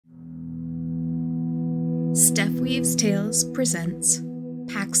Steph Weaves Tales presents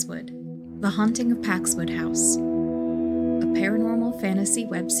Paxwood, The Haunting of Paxwood House, a paranormal fantasy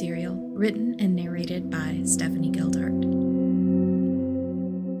web serial written and narrated by Stephanie Gildart.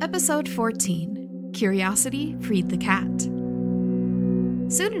 Episode 14, Curiosity Freed the Cat.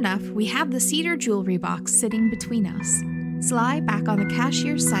 Soon enough, we had the cedar jewelry box sitting between us, Sly back on the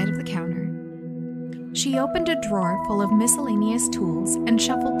cashier's side of the counter. She opened a drawer full of miscellaneous tools and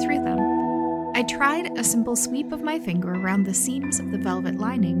shuffled through them. I tried a simple sweep of my finger around the seams of the velvet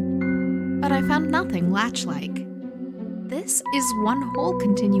lining, but I found nothing latch-like. This is one whole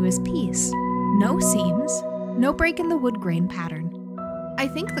continuous piece. No seams, no break in the wood grain pattern. I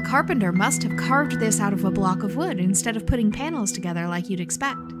think the carpenter must have carved this out of a block of wood instead of putting panels together like you'd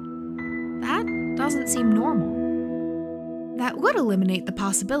expect. That doesn't seem normal. That would eliminate the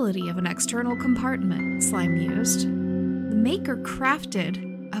possibility of an external compartment, Sly mused. The maker crafted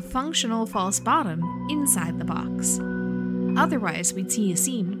a functional false bottom inside the box. Otherwise, we'd see a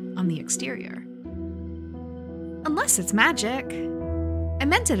seam on the exterior. Unless it's magic. I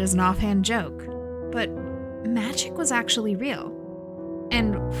meant it as an offhand joke, but magic was actually real.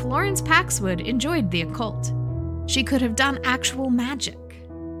 And Florence Paxwood enjoyed the occult. She could have done actual magic.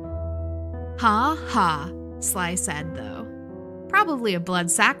 Ha ha, Sly said, though. Probably a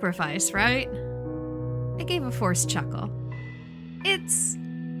blood sacrifice, right? I gave a forced chuckle. It's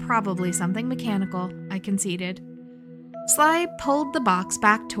probably something mechanical, I conceded. Sly pulled the box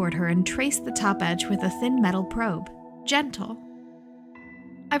back toward her and traced the top edge with a thin metal probe. Gentle.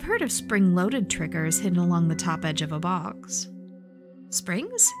 I've heard of spring-loaded triggers hidden along the top edge of a box.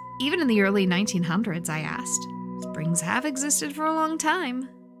 Springs? Even in the early 1900s, I asked. Springs have existed for a long time.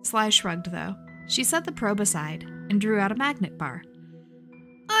 Sly shrugged, though. She set the probe aside and drew out a magnet bar.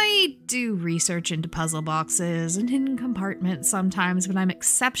 I do research into puzzle boxes and hidden compartments sometimes when I'm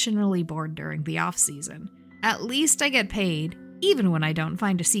exceptionally bored during the off-season. At least I get paid, even when I don't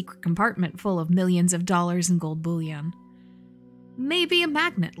find a secret compartment full of millions of dollars in gold bullion. Maybe a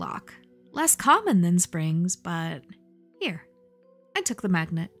magnet lock. Less common than springs, but here. I took the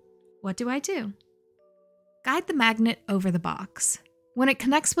magnet. What do I do? Guide the magnet over the box. When it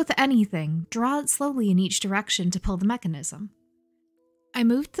connects with anything, draw it slowly in each direction to pull the mechanism. I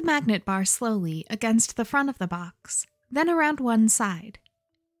moved the magnet bar slowly against the front of the box, then around one side.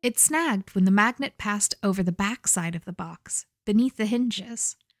 It snagged when the magnet passed over the back side of the box, beneath the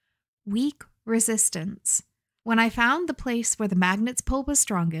hinges. Weak resistance. When I found the place where the magnet's pull was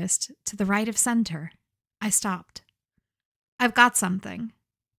strongest, to the right of center, I stopped. I've got something.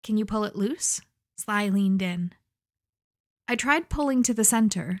 Can you pull it loose? Sly leaned in. I tried pulling to the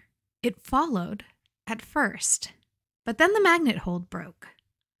center. It followed, at first. But then the magnet hold broke.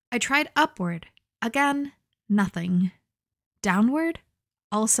 I tried upward. Again, nothing. Downward?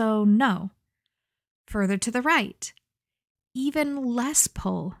 Also no. Further to the right. Even less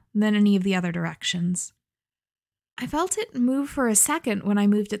pull than any of the other directions. I felt it move for a second when I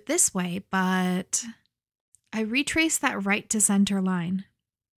moved it this way, but I retraced that right to center line.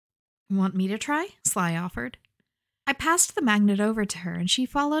 Want me to try? Sly offered. I passed the magnet over to her and she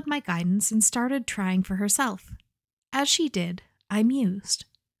followed my guidance and started trying for herself. As she did, I mused.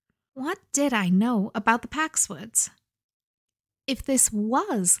 What did I know about the Paxwoods? If this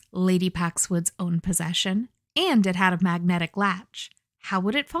was Lady Paxwood's own possession, and it had a magnetic latch, how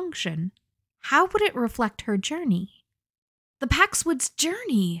would it function? How would it reflect her journey? The Paxwoods'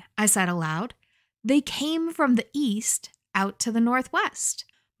 journey, I said aloud. They came from the east out to the northwest.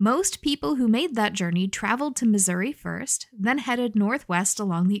 Most people who made that journey traveled to Missouri first, then headed northwest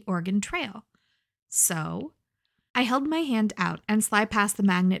along the Oregon Trail. So I held my hand out and Sly passed the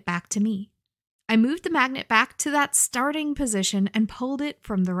magnet back to me. I moved the magnet back to that starting position and pulled it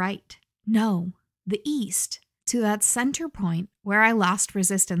from the right. No, the east, to that center point where I lost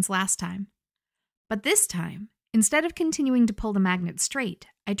resistance last time. But this time, instead of continuing to pull the magnet straight,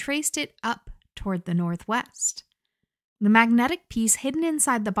 I traced it up toward the northwest. The magnetic piece hidden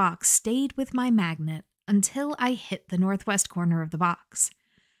inside the box stayed with my magnet until I hit the northwest corner of the box.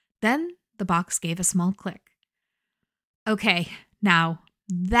 Then the box gave a small click. Okay, now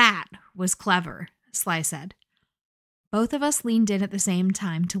that was clever, Sly said. Both of us leaned in at the same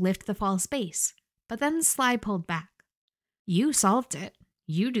time to lift the false base, but then Sly pulled back. You solved it.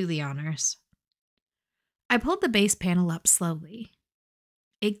 You do the honors. I pulled the base panel up slowly.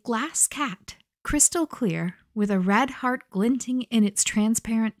 A glass cat, crystal clear, with a red heart glinting in its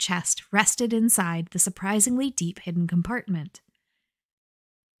transparent chest, rested inside the surprisingly deep hidden compartment.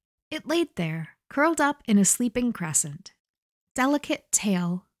 It laid there, curled up in a sleeping crescent. Delicate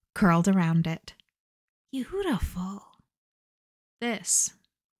tail curled around it. Beautiful. This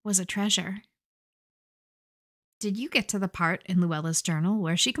was a treasure. Did you get to the part in Luella's journal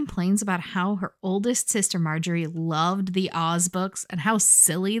where she complains about how her oldest sister Marjorie loved the Oz books and how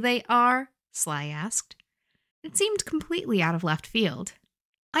silly they are? Sly asked. It seemed completely out of left field.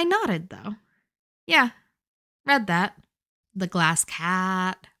 I nodded, though. Yeah, read that. The Glass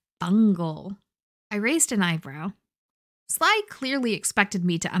Cat, Bungle. I raised an eyebrow. Sly clearly expected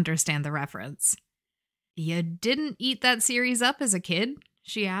me to understand the reference. You didn't eat that series up as a kid?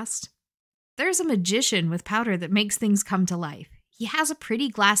 She asked. There's a magician with powder that makes things come to life. He has a pretty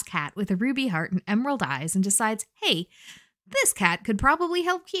glass cat with a ruby heart and emerald eyes and decides, hey, this cat could probably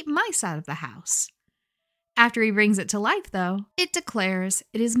help keep mice out of the house. After he brings it to life, though, it declares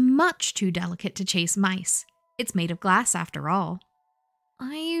it is much too delicate to chase mice. It's made of glass after all.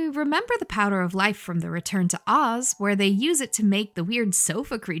 I remember the powder of life from the Return to Oz, where they use it to make the weird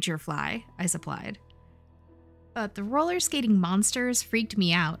sofa creature fly, I supplied. But the roller skating monsters freaked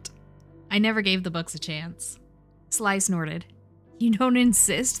me out. I never gave the books a chance. Sly snorted. You don't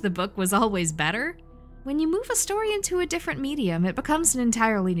insist the book was always better? When you move a story into a different medium, it becomes an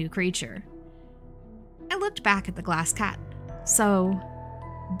entirely new creature. I looked back at the glass cat. So,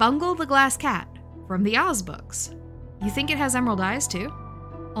 Bungle the Glass Cat, from the Oz books. You think it has emerald eyes too?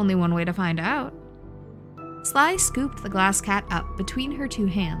 Only one way to find out. Sly scooped the glass cat up between her two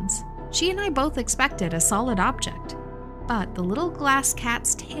hands. She and I both expected a solid object, but the little glass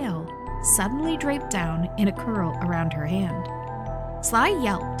cat's tail suddenly draped down in a curl around her hand. Sly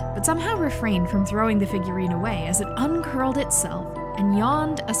yelped, but somehow refrained from throwing the figurine away as it uncurled itself and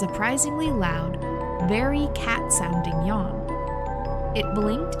yawned a surprisingly loud, very cat-sounding yawn. It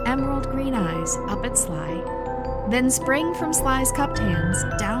blinked emerald green eyes up at Sly, then sprang from Sly's cupped hands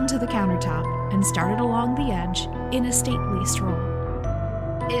down to the countertop and started along the edge in a stately stroll.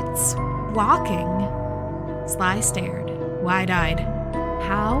 It's walking. Sly stared, wide-eyed.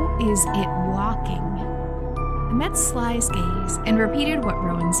 How is it walking? I met Sly's gaze and repeated what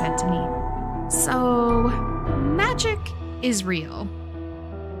Rowen said to me. So, magic is real.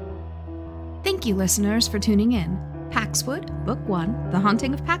 Thank you, listeners, for tuning in. Paxwood, Book 1, The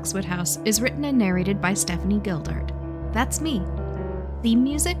Haunting of Paxwood House, is written and narrated by Stephanie Gildart. That's me. Theme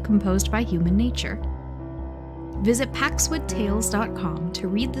music composed by Human Nature. Visit paxwoodtales.com to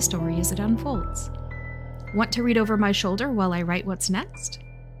read the story as it unfolds. Want to read over my shoulder while I write what's next?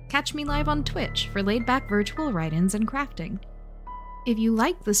 Catch me live on Twitch for laid-back virtual write-ins and crafting. If you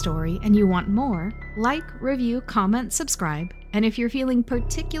like the story and you want more, like, review, comment, subscribe, and if you're feeling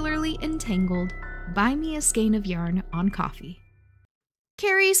particularly entangled, buy me a skein of yarn on Ko-fi.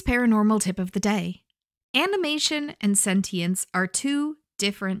 Kerry's paranormal tip of the day. Animation and sentience are two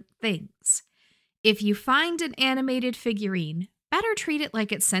different things. If you find an animated figurine, better treat it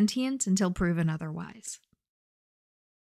like it's sentient until proven otherwise.